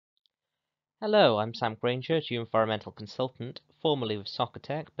Hello, I'm Sam Granger, Geoenvironmental Consultant, formerly with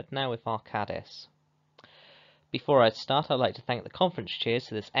Socotec, but now with Arcadis. Before I start, I'd like to thank the conference chairs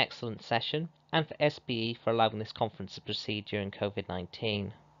for this excellent session, and for SPE for allowing this conference to proceed during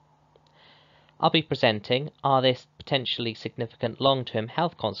COVID-19. I'll be presenting, are there potentially significant long-term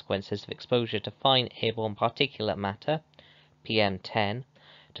health consequences of exposure to fine airborne particulate matter, PM10,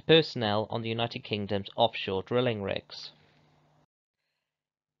 to personnel on the United Kingdom's offshore drilling rigs?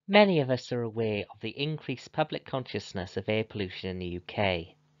 Many of us are aware of the increased public consciousness of air pollution in the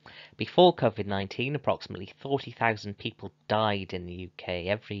UK. Before COVID-19, approximately 40,000 people died in the UK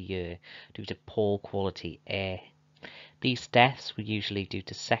every year due to poor quality air. These deaths were usually due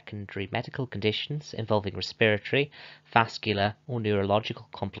to secondary medical conditions involving respiratory, vascular, or neurological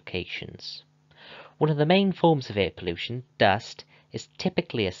complications. One of the main forms of air pollution, dust, is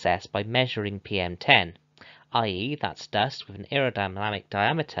typically assessed by measuring PM10, i.e. that's dust with an aerodynamic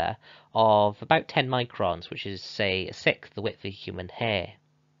diameter of about 10 microns, which is, say, a sixth the width of a human hair.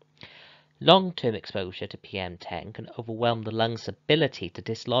 Long-term exposure to PM10 can overwhelm the lungs' ability to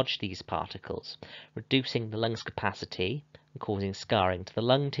dislodge these particles, reducing the lungs' capacity and causing scarring to the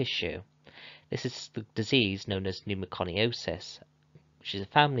lung tissue. This is the disease known as pneumoconiosis, which is a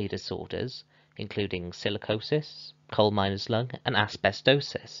family of disorders including silicosis, coal miner's lung, and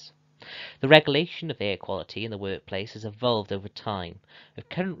asbestosis. The regulation of air quality in the workplace has evolved over time, with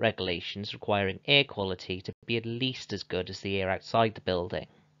current regulations requiring air quality to be at least as good as the air outside the building.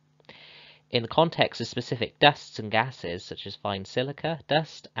 In the context of specific dusts and gases, such as fine silica,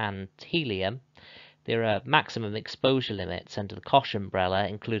 dust, and helium, there are maximum exposure limits under the COSH umbrella,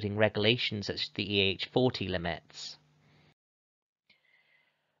 including regulations such as the EH40 limits.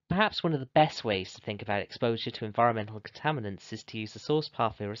 Perhaps one of the best ways to think about exposure to environmental contaminants is to use the source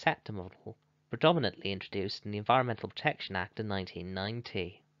pathway receptor model, predominantly introduced in the Environmental Protection Act of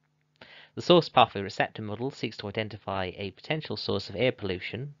 1990. The source pathway receptor model seeks to identify a potential source of air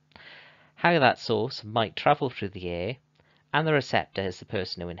pollution, how that source might travel through the air, and the receptor is the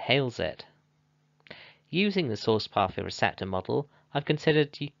person who inhales it. Using the source pathway receptor model, I've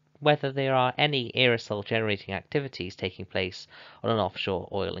considered whether there are any aerosol generating activities taking place on an offshore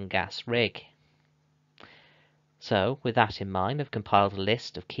oil and gas rig. So, with that in mind, I've compiled a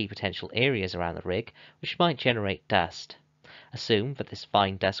list of key potential areas around the rig which might generate dust. Assume that this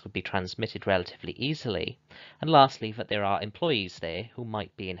fine dust would be transmitted relatively easily, and lastly that there are employees there who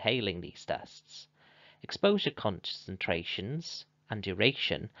might be inhaling these dusts. Exposure concentrations and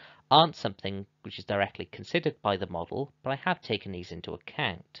duration aren't something which is directly considered by the model, but I have taken these into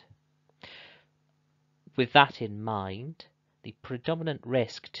account. With that in mind, the predominant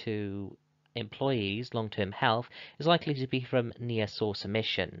risk to employees' long-term health is likely to be from near-source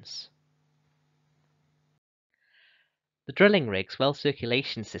emissions. The drilling rig's well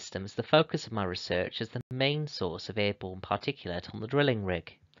circulation system is the focus of my research as the main source of airborne particulate on the drilling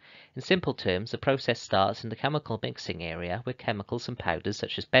rig. In simple terms, the process starts in the chemical mixing area where chemicals and powders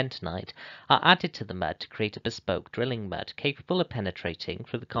such as bentonite are added to the mud to create a bespoke drilling mud capable of penetrating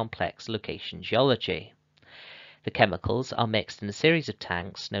through the complex location geology. The chemicals are mixed in a series of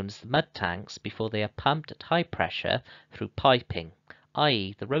tanks known as the mud tanks before they are pumped at high pressure through piping,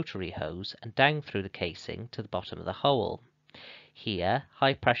 i.e. the rotary hose, and down through the casing to the bottom of the hole. Here,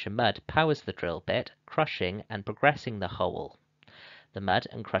 high pressure mud powers the drill bit, crushing and progressing the hole. The mud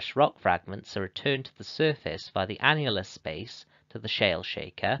and crushed rock fragments are returned to the surface via the annular space to the shale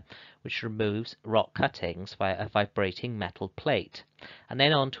shaker, which removes rock cuttings via a vibrating metal plate, and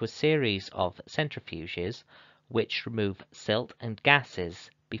then onto a series of centrifuges which remove silt and gases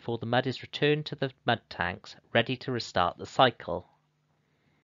before the mud is returned to the mud tanks, ready to restart the cycle.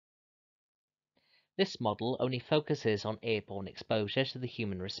 This model only focuses on airborne exposure to the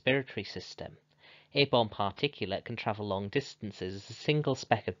human respiratory system. Airborne particulate can travel long distances as a single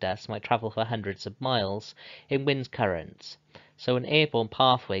speck of dust might travel for hundreds of miles in wind currents, so an airborne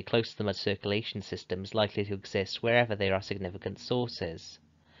pathway close to the mud circulation system is likely to exist wherever there are significant sources.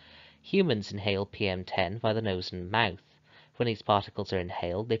 Humans inhale PM10 via the nose and mouth. When these particles are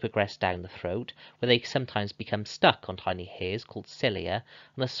inhaled, they progress down the throat, where they sometimes become stuck on tiny hairs called cilia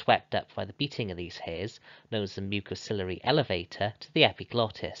and are swept up by the beating of these hairs, known as the mucociliary elevator, to the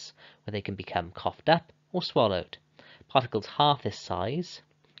epiglottis, where they can become coughed up or swallowed. Particles half this size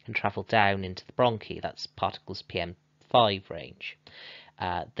can travel down into the bronchi, that's particles PM5 range.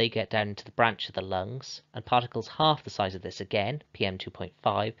 They get down into the branch of the lungs, and particles half the size of this again,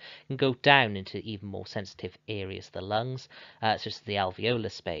 PM2.5, can go down into even more sensitive areas of the lungs, such as the alveolar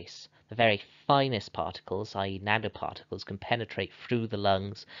space. The very finest particles, i.e. nanoparticles, can penetrate through the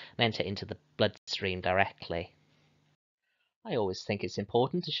lungs and enter into the bloodstream directly. I always think it's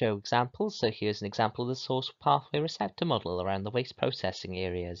important to show examples, so here's an example of the source pathway receptor model around the waste processing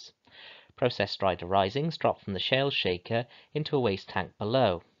areas. Processed dried arisings drop from the shale shaker into a waste tank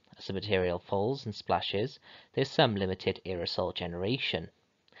below. As the material falls and splashes, there is some limited aerosol generation.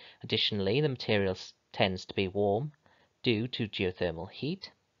 Additionally, the material tends to be warm due to geothermal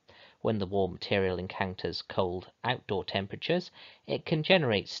heat. When the warm material encounters cold outdoor temperatures, it can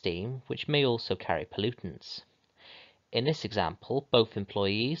generate steam, which may also carry pollutants. In this example, both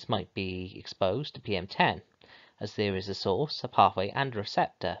employees might be exposed to PM10, as there is a source, a pathway, and a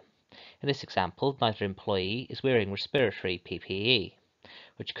receptor. In this example, neither employee is wearing respiratory PPE,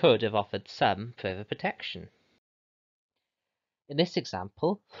 which could have offered some further protection. In this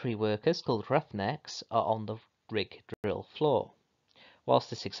example, 3 workers called roughnecks are on the rig drill floor. Whilst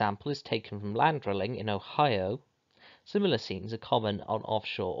this example is taken from land drilling in Ohio, similar scenes are common on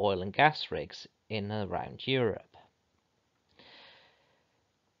offshore oil and gas rigs in and around Europe.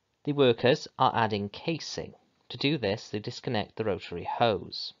 The workers are adding casing. To do this, they disconnect the rotary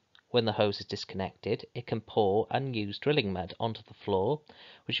hose. When the hose is disconnected, it can pour unused drilling mud onto the floor,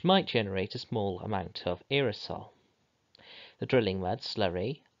 which might generate a small amount of aerosol. The drilling mud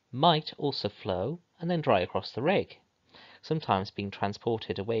slurry might also flow and then dry across the rig, sometimes being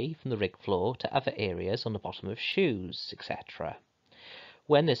transported away from the rig floor to other areas on the bottom of shoes, etc.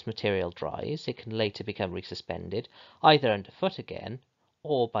 When this material dries, it can later become resuspended, either underfoot again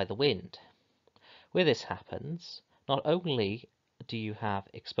or by the wind. Where this happens, not only do you have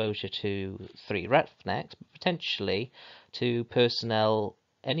exposure to 3 roughnecks, but potentially to personnel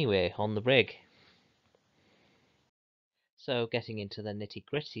anywhere on the rig. So getting into the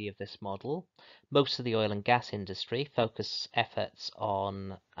nitty-gritty of this model, most of the oil and gas industry focus efforts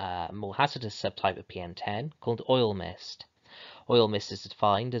on a more hazardous subtype of PM10 called oil mist. Oil mist is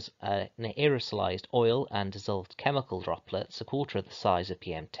defined as an aerosolized oil and dissolved chemical droplets a quarter of the size of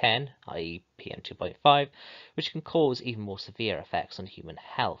PM10, i.e. PM2.5, which can cause even more severe effects on human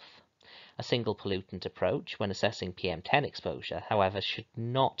health. A single pollutant approach when assessing PM10 exposure, however, should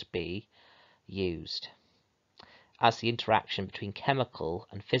not be used, as the interaction between chemical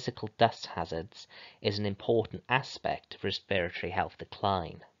and physical dust hazards is an important aspect of respiratory health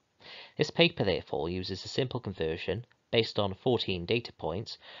decline. This paper therefore uses a simple conversion based on 14 data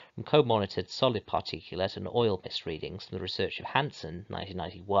points from co-monitored solid particulate and oil mist readings from the research of Hansen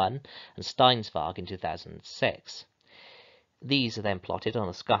 1991 and Steinsvag in 2006. These are then plotted on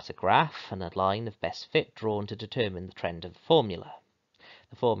a scatter graph and a line of best fit drawn to determine the trend of the formula.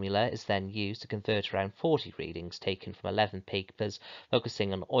 The formula is then used to convert around 40 readings taken from 11 papers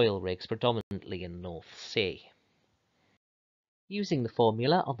focusing on oil rigs predominantly in the North Sea. Using the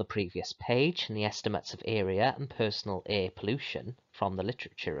formula on the previous page and the estimates of area and personal air pollution from the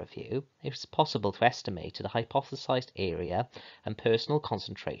literature review, it was possible to estimate the hypothesized area and personal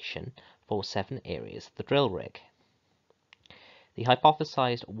concentration for 7 areas of the drill rig. The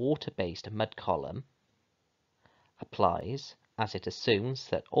hypothesized water-based mud column applies as it assumes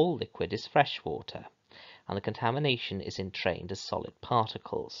that all liquid is fresh water and the contamination is entrained as solid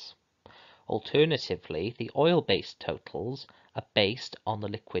particles. Alternatively, the oil-based totals are based on the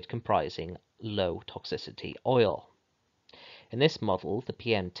liquid comprising low toxicity oil. In this model, the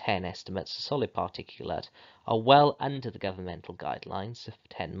PM10 estimates of solid particulate are well under the governmental guidelines of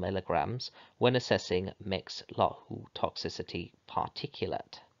 10 milligrams when assessing mixed low toxicity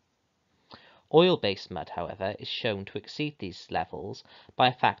particulate. Oil-based mud, however, is shown to exceed these levels by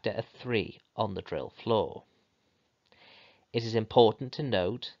a factor of 3 on the drill floor. It is important to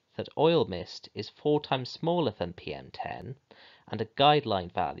note that oil mist is 4 times smaller than PM10 and a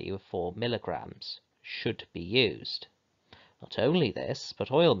guideline value of 4 milligrams should be used. Not only this,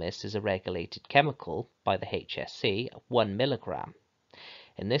 but oil mist is a regulated chemical by the HSE at 1 milligram.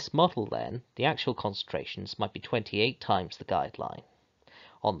 In this model then, the actual concentrations might be 28 times the guideline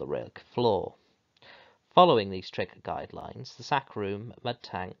on the rig floor. Following these trigger guidelines, the sack room, mud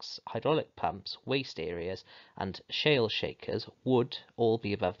tanks, hydraulic pumps, waste areas, and shale shakers would all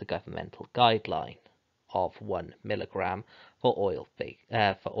be above the governmental guideline of 1 milligram for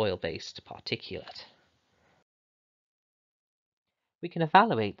oil-based particulate. We can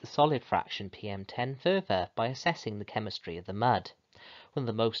evaluate the solid fraction PM10 further by assessing the chemistry of the mud. One of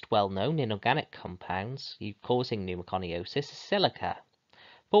the most well-known inorganic compounds causing pneumoconiosis is silica.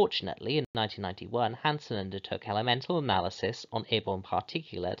 Fortunately, in 1991, Hansen undertook elemental analysis on airborne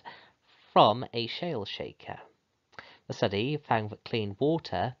particulate from a shale shaker. The study found that clean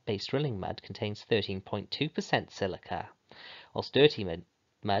water-based drilling mud contains 13.2% silica, whilst dirty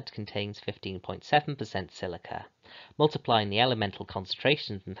mud contains 15.7% silica. Multiplying the elemental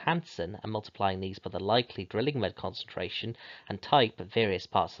concentrations in Hansen and multiplying these by the likely drilling mud concentration and type at various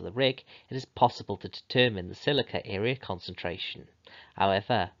parts of the rig, it is possible to determine the silica area concentration.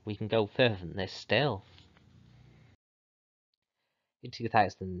 However, we can go further than this still. In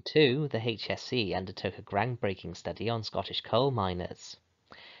 2002, the HSE undertook a groundbreaking study on Scottish coal miners.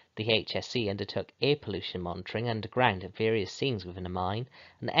 The HSE undertook air pollution monitoring underground at various scenes within a mine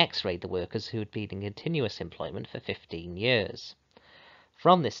and X-rayed the workers who had been in continuous employment for 15 years.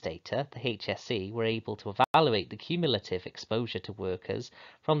 From this data, the HSE were able to evaluate the cumulative exposure to workers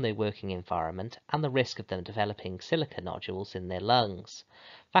from their working environment and the risk of them developing silica nodules in their lungs.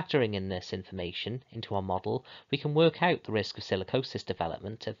 Factoring in this information into our model, we can work out the risk of silicosis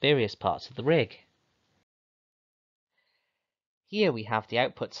development at various parts of the rig. Here we have the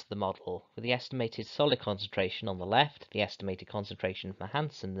outputs of the model, with the estimated solid concentration on the left, the estimated concentration for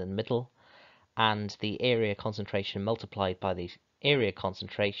Hansen in the middle, and the area concentration multiplied by the area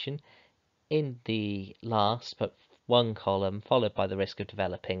concentration in the last but one column, followed by the risk of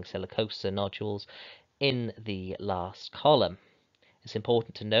developing silicosa nodules in the last column. It's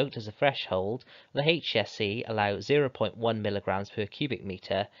important to note as a threshold, the HSE allows 0.1 milligrams per cubic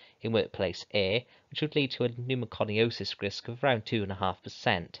meter in workplace air, which would lead to a pneumoconiosis risk of around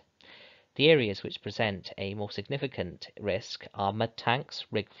 2.5%. The areas which present a more significant risk are mud tanks,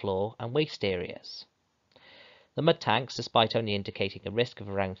 rig floor, and waste areas. The mud tanks, despite only indicating a risk of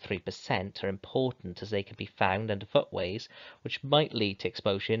around 3%, are important as they can be found under footways, which might lead to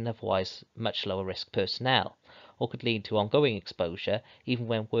exposure in otherwise much lower risk personnel, or could lead to ongoing exposure even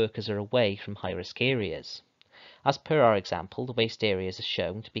when workers are away from high-risk areas. As per our example, the waste areas are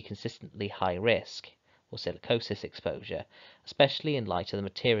shown to be consistently high risk for silicosis exposure, especially in light of the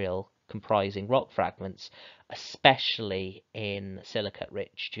material comprising rock fragments, especially in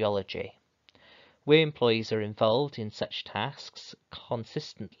silicate-rich geology. Where employees are involved in such tasks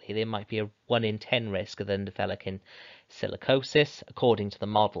consistently, there might be a 1 in 10 risk of them developing silicosis, according to the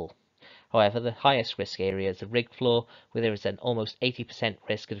model. However, the highest risk area is the rig floor, where there is an almost 80%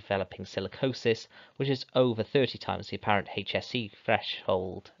 risk of developing silicosis, which is over 30 times the apparent HSE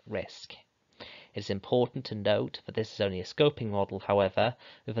threshold risk. It is important to note that this is only a scoping model, however,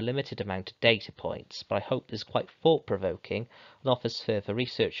 with a limited amount of data points, but I hope this is quite thought-provoking and offers further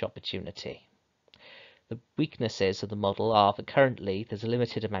research opportunity. The weaknesses of the model are that currently there's a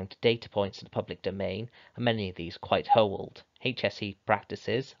limited amount of data points in the public domain, and many of these are quite old. HSE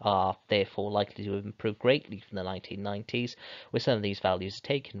practices are therefore likely to have improved greatly from the 1990s, where some of these values are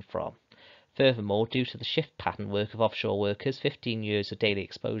taken from. Furthermore, due to the shift pattern work of offshore workers, 15 years of daily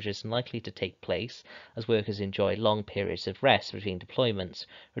exposure is unlikely to take place, as workers enjoy long periods of rest between deployments,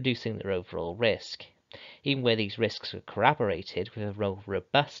 reducing their overall risk. Even where these risks are corroborated with a more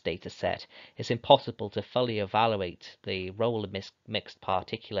robust data set, it's impossible to fully evaluate the role of mixed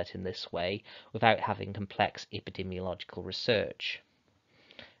particulate in this way without having complex epidemiological research.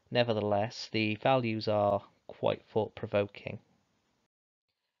 Nevertheless, the values are quite thought-provoking.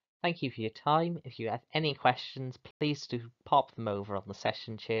 Thank you for your time. If you have any questions, please do pop them over on the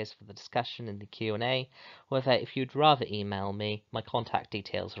session chairs for the discussion in the Q&A, or if you'd rather email me, my contact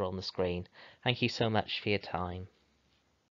details are on the screen. Thank you so much for your time.